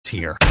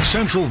here.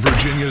 Central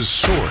Virginia's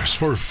source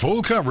for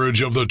full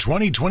coverage of the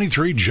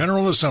 2023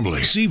 General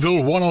Assembly.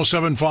 Seville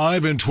 107.5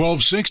 and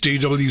 1260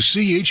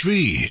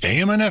 WCHV,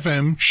 AM and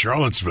FM,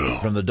 Charlottesville.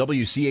 From the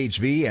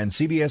WCHV and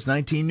CBS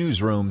 19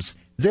 newsrooms,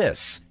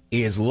 this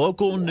is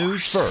Local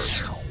News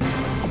First.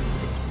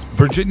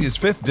 Virginia's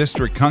 5th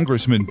District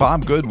Congressman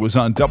Bob Good was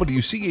on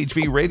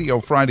WCHV Radio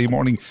Friday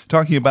morning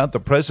talking about the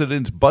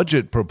president's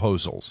budget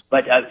proposals.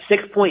 But a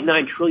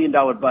 $6.9 trillion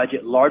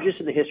budget, largest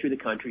in the history of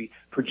the country,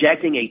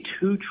 projecting a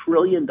 $2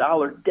 trillion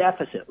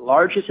deficit,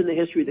 largest in the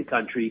history of the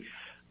country,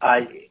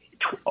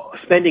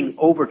 spending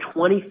over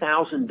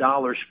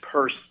 $20,000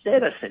 per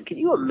citizen. Can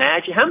you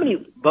imagine how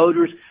many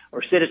voters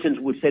or citizens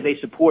would say they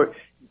support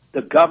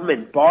the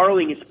government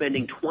borrowing and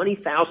spending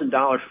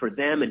 $20,000 for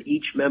them and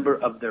each member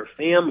of their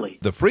family?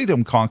 The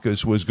Freedom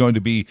Caucus was going to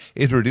be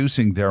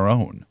introducing their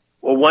own.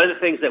 Well, one of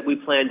the things that we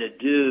plan to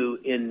do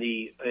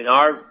in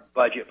our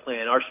budget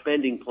plan, our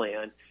spending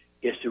plan,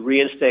 is to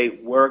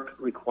reinstate work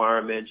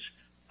requirements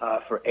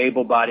for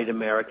able-bodied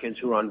Americans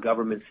who are on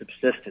government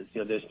subsistence.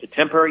 There's the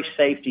temporary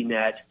safety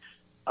net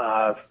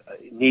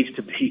needs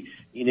to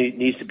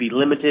be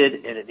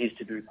limited, and it needs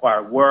to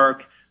require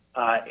work,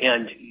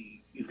 and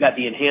you've got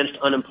the enhanced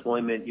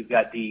unemployment, you've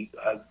got the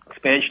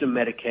expansion of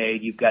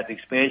Medicaid, you've got the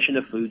expansion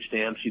of food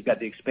stamps, you've got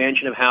the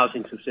expansion of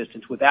housing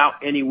subsistence without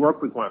any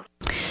work requirements.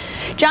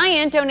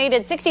 Giant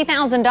donated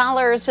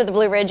 $60,000 to the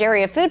Blue Ridge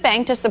Area Food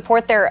Bank to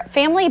support their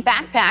family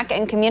backpack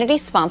and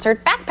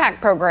community-sponsored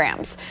backpack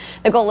programs.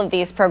 The goal of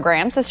these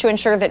programs is to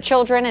ensure that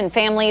children and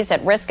families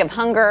at risk of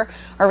hunger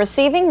are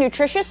receiving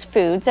nutritious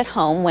foods at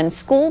home when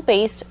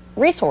school-based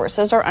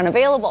resources are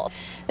unavailable.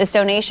 This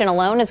donation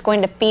alone is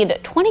going to feed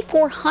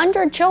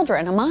 2,400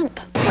 children a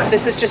month.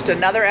 This is just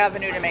another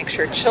avenue to make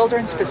sure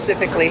children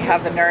specifically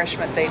have the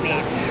nourishment they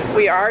need.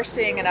 We are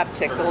seeing an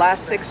uptick. The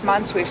last 6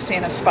 months we've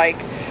seen a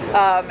spike,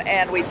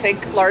 and we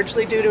think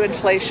largely due to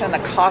inflation, the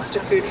cost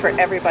of food for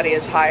everybody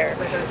is higher.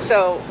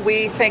 So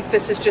we think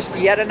this is just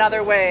yet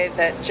another way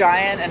that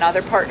Giant and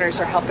other partners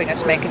are helping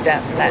us make a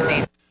dent in that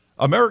need.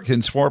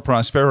 Americans for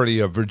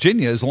Prosperity of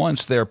Virginia has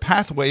launched their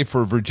Pathway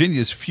for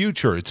Virginia's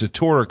Future. It's a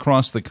tour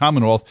across the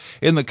Commonwealth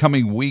in the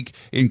coming week,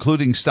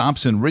 including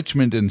stops in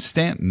Richmond and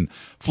Stanton.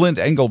 Flint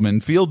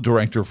Engelman, field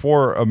director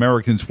for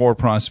Americans for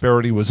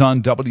Prosperity, was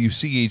on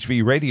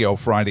WCHV Radio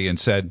Friday and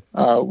said,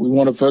 we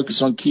want to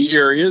focus on key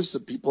areas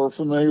that people are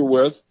familiar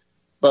with,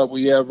 but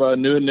we have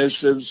new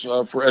initiatives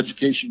for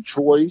education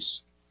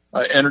choice,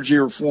 energy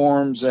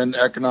reforms, and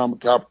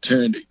economic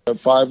opportunity.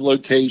 5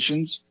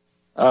 locations.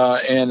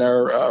 And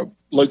our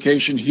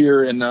location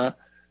here in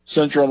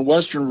Central and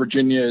Western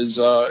Virginia is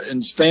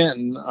in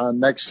Stanton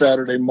next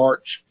Saturday,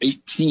 March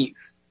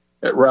 18th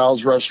at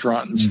Rouse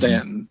Restaurant in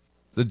Stanton.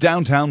 The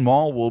downtown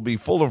mall will be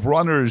full of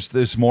runners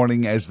this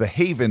morning as the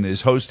Haven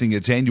is hosting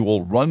its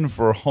annual Run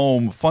for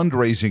Home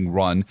fundraising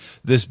run.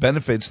 This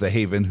benefits the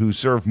Haven, who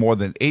serve more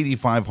than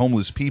 85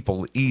 homeless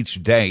people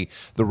each day.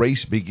 The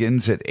race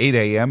begins at 8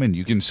 a.m., and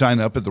you can sign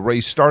up at the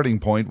race starting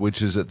point,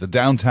 which is at the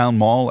downtown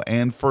mall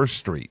and First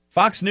Street.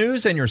 Fox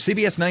News and your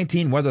CBS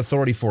 19 Weather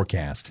Authority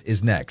forecast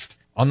is next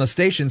on the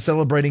station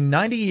celebrating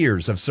 90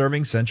 years of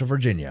serving Central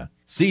Virginia.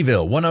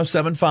 Seville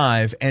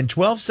 107.5 and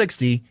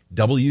 1260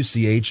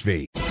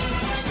 WCHV.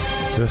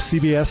 The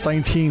CBS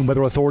 19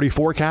 Weather Authority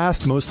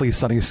forecast, mostly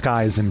sunny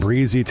skies and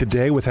breezy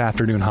today with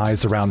afternoon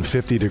highs around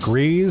 50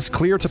 degrees.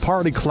 Clear to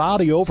partly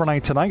cloudy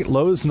overnight tonight,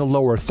 lows in the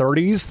lower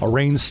 30s. A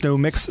rain-snow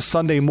mix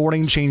Sunday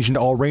morning, changing to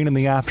all rain in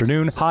the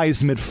afternoon.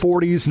 Highs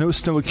mid-40s, no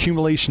snow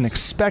accumulation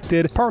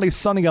expected. Partly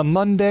sunny on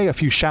Monday, a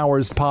few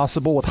showers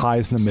possible with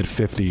highs in the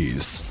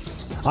mid-50s.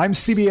 I'm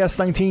CBS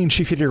 19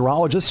 Chief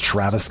Meteorologist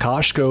Travis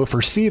Koshko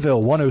for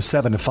Seville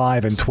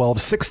 107.5 and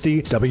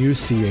 1260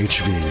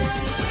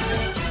 WCHV.